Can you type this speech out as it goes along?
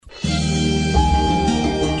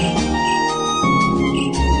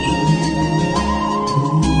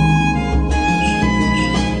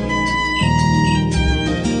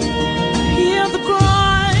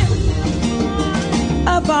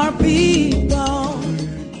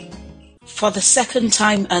For the second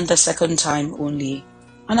time and the second time only,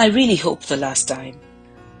 and I really hope the last time,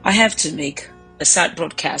 I have to make a sad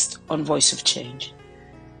broadcast on Voice of Change.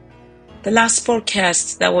 The last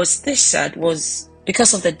broadcast that was this sad was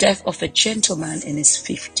because of the death of a gentleman in his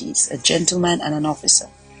 50s, a gentleman and an officer.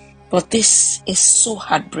 But this is so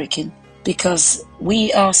heartbreaking because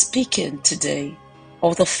we are speaking today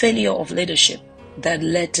of the failure of leadership that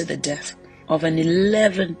led to the death of an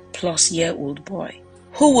 11-plus-year-old boy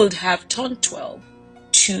who would have turned 12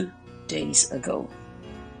 2 days ago.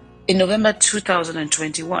 In November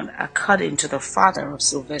 2021, according to the father of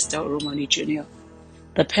Sylvester Oromoni Jr.,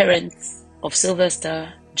 the parents of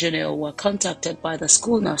Sylvester Jr. were contacted by the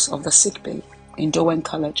school nurse of the sickbay in Dowen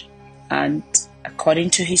College, and according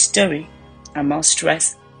to his story, among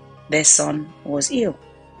stress, their son was ill.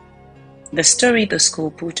 The story the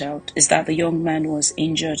school put out is that the young man was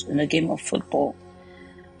injured in a game of football.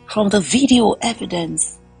 From the video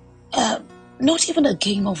evidence, not even a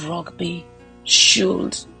game of rugby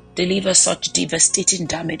should deliver such devastating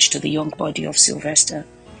damage to the young body of Sylvester.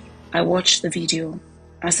 I watched the video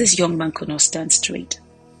as this young man could not stand straight.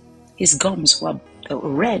 His gums were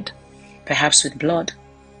red, perhaps with blood.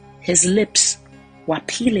 His lips were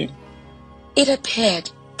peeling. It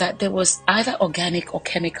appeared that there was either organic or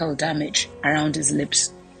chemical damage around his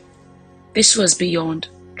lips. This was beyond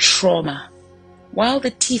trauma. While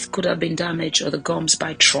the teeth could have been damaged or the gums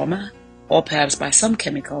by trauma, or perhaps by some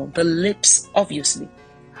chemical, the lips obviously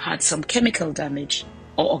had some chemical damage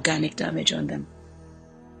or organic damage on them.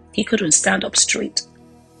 He couldn't stand up straight.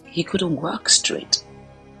 He couldn't walk straight.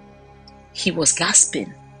 He was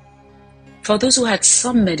gasping. For those who had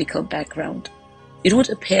some medical background, it would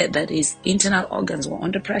appear that his internal organs were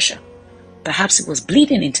under pressure. Perhaps he was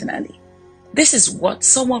bleeding internally. This is what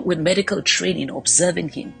someone with medical training observing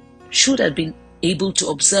him should have been able to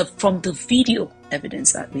observe from the video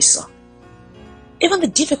evidence that we saw. Even the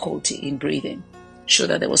difficulty in breathing showed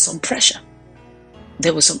that there was some pressure.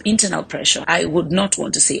 There was some internal pressure, I would not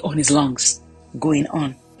want to say on his lungs, going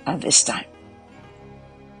on at this time.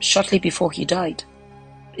 Shortly before he died,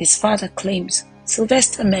 his father claims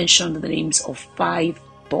Sylvester mentioned the names of 5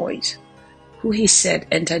 boys who he said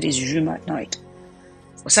entered his room at night,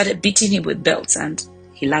 or started beating him with belts, and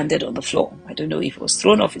he landed on the floor. I don't know if he was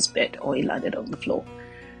thrown off his bed or he landed on the floor,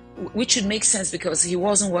 which should make sense because he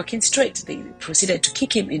wasn't walking straight. They proceeded to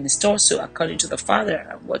kick him in his torso, according to the father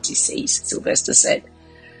and what he says, Sylvester said,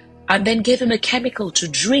 and then gave him a chemical to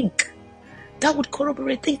drink that would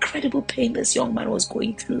corroborate the incredible pain this young man was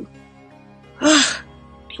going through.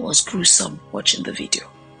 It was gruesome watching the video,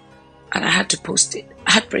 and I had to post it.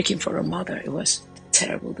 Heartbreaking for a mother. It was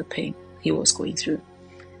terrible, the pain he was going through.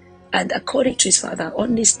 And according to his father,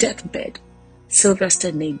 on his deathbed,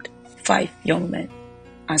 Sylvester named 5 young men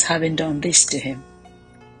as having done this to him.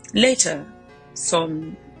 Later,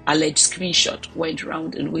 some alleged screenshot went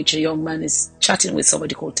around in which a young man is chatting with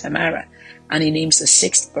somebody called Tamara, and he names a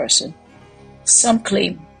 6th person. Some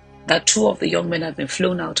claim that 2 of the young men have been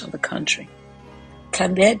flown out of the country.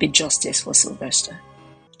 Can there be justice for Sylvester?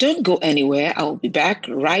 Don't go anywhere. I will be back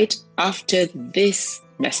right after these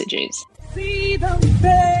messages.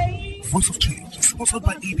 Voice of Change is sponsored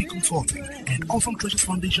by EB Consulting and Awesome Treasures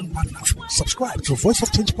Foundation partners. Subscribe to Voice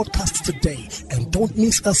of Change podcast today and don't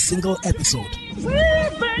miss a single episode.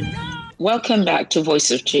 Welcome back to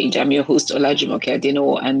Voice of Change. I'm your host, Olajumoke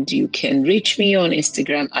Adenowo, and you can reach me on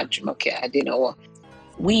Instagram at Jumoke Adenowo.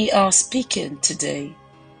 We are speaking today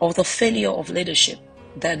of the failure of leadership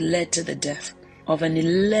that led to the death of an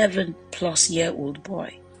 11-plus-year-old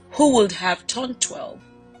boy who would have turned 12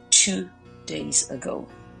 2 days ago.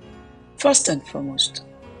 First and foremost,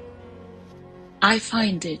 I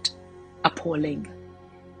find it appalling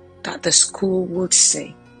that the school would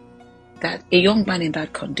say that a young man in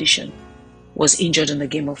that condition was injured in a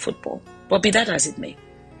game of football. But be that as it may,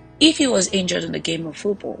 if he was injured in a game of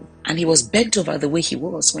football and he was bent over the way he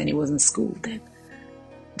was when he was in school, then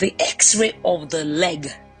the x-ray of the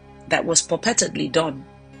leg that was purportedly done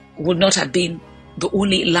would not have been the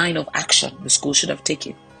only line of action the school should have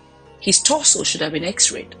taken. His torso should have been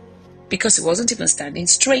x-rayed because he wasn't even standing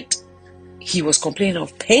straight. He was complaining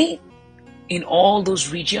of pain in all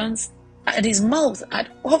those regions, and his mouth had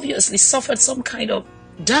obviously suffered some kind of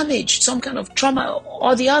damage, some kind of trauma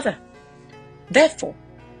or the other. Therefore,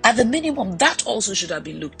 at the minimum, that also should have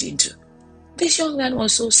been looked into. This young man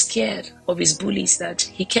was so scared of his bullies that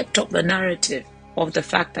he kept up the narrative of the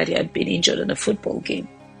fact that he had been injured in a football game.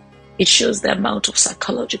 It shows the amount of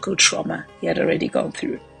psychological trauma he had already gone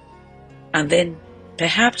through. And then,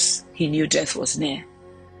 perhaps, he knew death was near.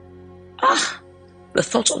 The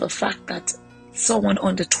thought of the fact that someone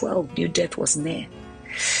under 12 knew death was near.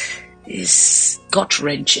 is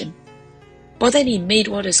gut-wrenching. But then he made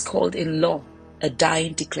what is called in law a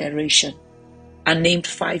dying declaration and named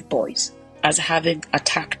 5 boys as having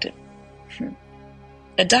attacked him.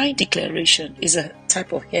 A dying declaration is a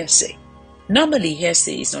type of hearsay. Normally,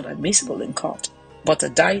 hearsay is not admissible in court, but a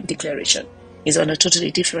dying declaration is on a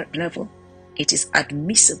totally different level. It is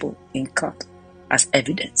admissible in court as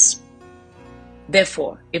evidence.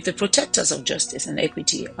 Therefore, if the protectors of justice and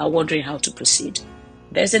equity are wondering how to proceed,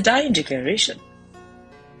 there's a dying declaration.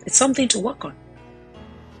 It's something to work on,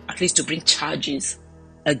 at least to bring charges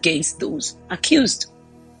against those accused.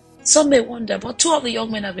 Some may wonder, but 2 of the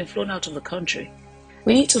young men have been flown out of the country.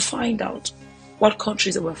 We need to find out what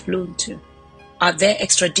countries they were flown to. Are there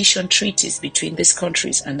extradition treaties between these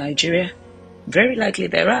countries and Nigeria? Very likely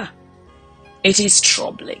there are. It is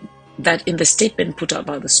troubling that in the statement put out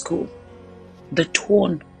by the school, the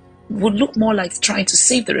tone would look more like trying to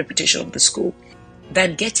save the reputation of the school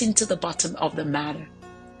than getting to the bottom of the matter,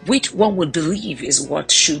 which one would believe is what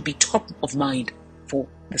should be top of mind for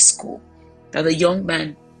the school. That the young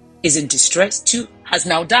man is in distress too, has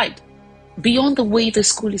now died. Beyond the way the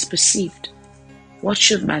school is perceived, what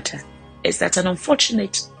should matter is that an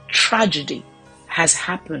unfortunate tragedy has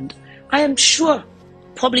happened. I am sure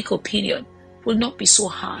public opinion will not be so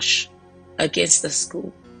harsh against the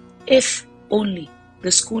school if only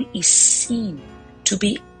the school is seen to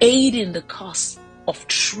be aiding the cause of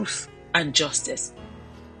truth and justice,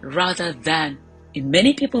 rather than, in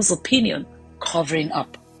many people's opinion, covering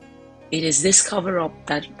up. It is this cover-up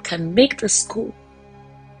that can make the school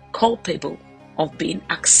culpable of being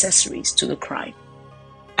accessories to the crime.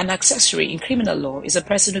 An accessory in criminal law is a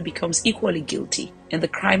person who becomes equally guilty in the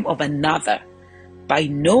crime of another by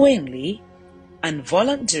knowingly and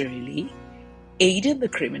voluntarily aiding the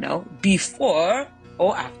criminal before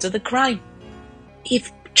or after the crime.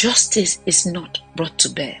 If justice is not brought to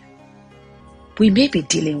bear, we may be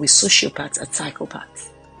dealing with sociopaths and psychopaths.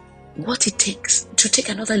 What it takes to take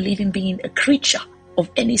another living being, a creature of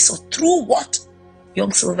any sort, through what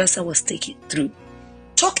young Sylvester was taken through,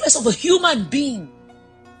 talk less of a human being,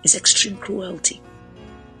 is extreme cruelty.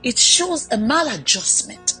 It shows a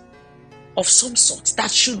maladjustment of some sort that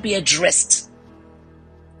should be addressed.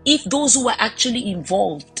 If those who are actually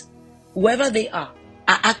involved, whoever they are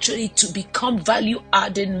actually to become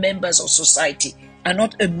value-adding members of society and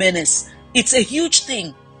not a menace, it's a huge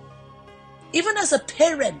thing. Even as a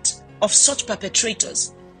parent of such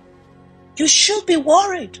perpetrators, you should be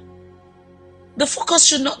worried. The focus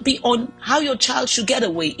should not be on how your child should get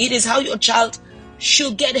away. It is how your child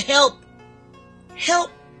should get help. Help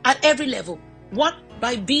at every level. One,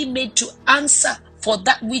 by being made to answer for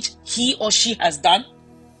that which he or she has done,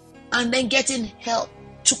 and then getting help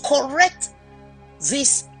to correct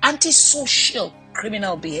this antisocial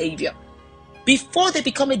criminal behavior before they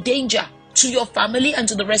become a danger to your family and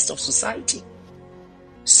to the rest of society.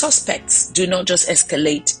 Suspects do not just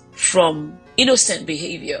escalate from innocent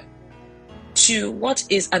behavior to what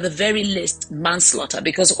is at the very least manslaughter,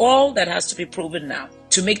 because all that has to be proven now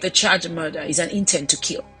to make the charge of murder is an intent to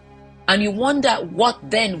kill. And you wonder what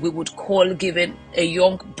then we would call giving a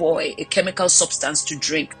young boy a chemical substance to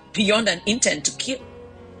drink beyond an intent to kill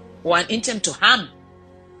or an intent to harm,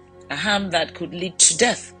 a harm that could lead to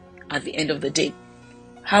death at the end of the day.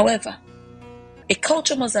 However, a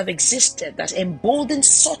culture must have existed that emboldened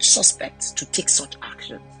such suspects to take such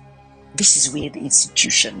action. This is where the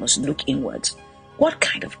institution must look inwards. What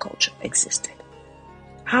kind of culture existed?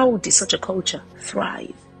 How did such a culture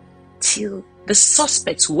thrive till the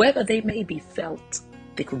suspects, whoever they may be, felt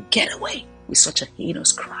they could get away with such a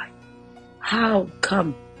heinous crime? How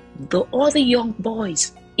come the other young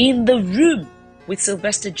boys in the room with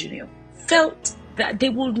Sylvester Jr. felt that they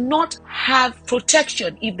would not have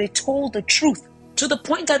protection if they told the truth, to the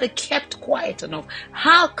point that they kept quiet enough?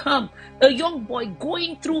 How come a young boy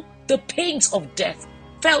going through the pains of death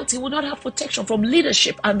felt he would not have protection from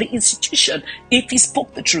leadership and the institution if he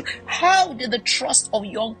spoke the truth? How did the trust of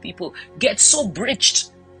young people get so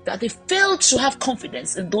breached that they failed to have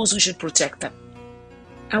confidence in those who should protect them?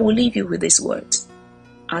 I will leave you with these words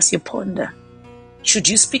as you ponder. Should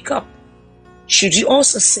you speak up? Should you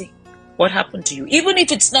also say what happened to you, even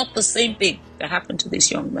if it's not the same thing that happened to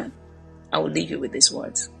this young man? I will leave you with these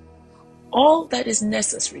words. All that is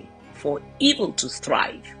necessary for evil to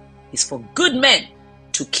thrive is for good men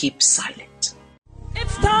to keep silent.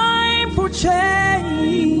 It's time for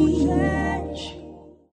change.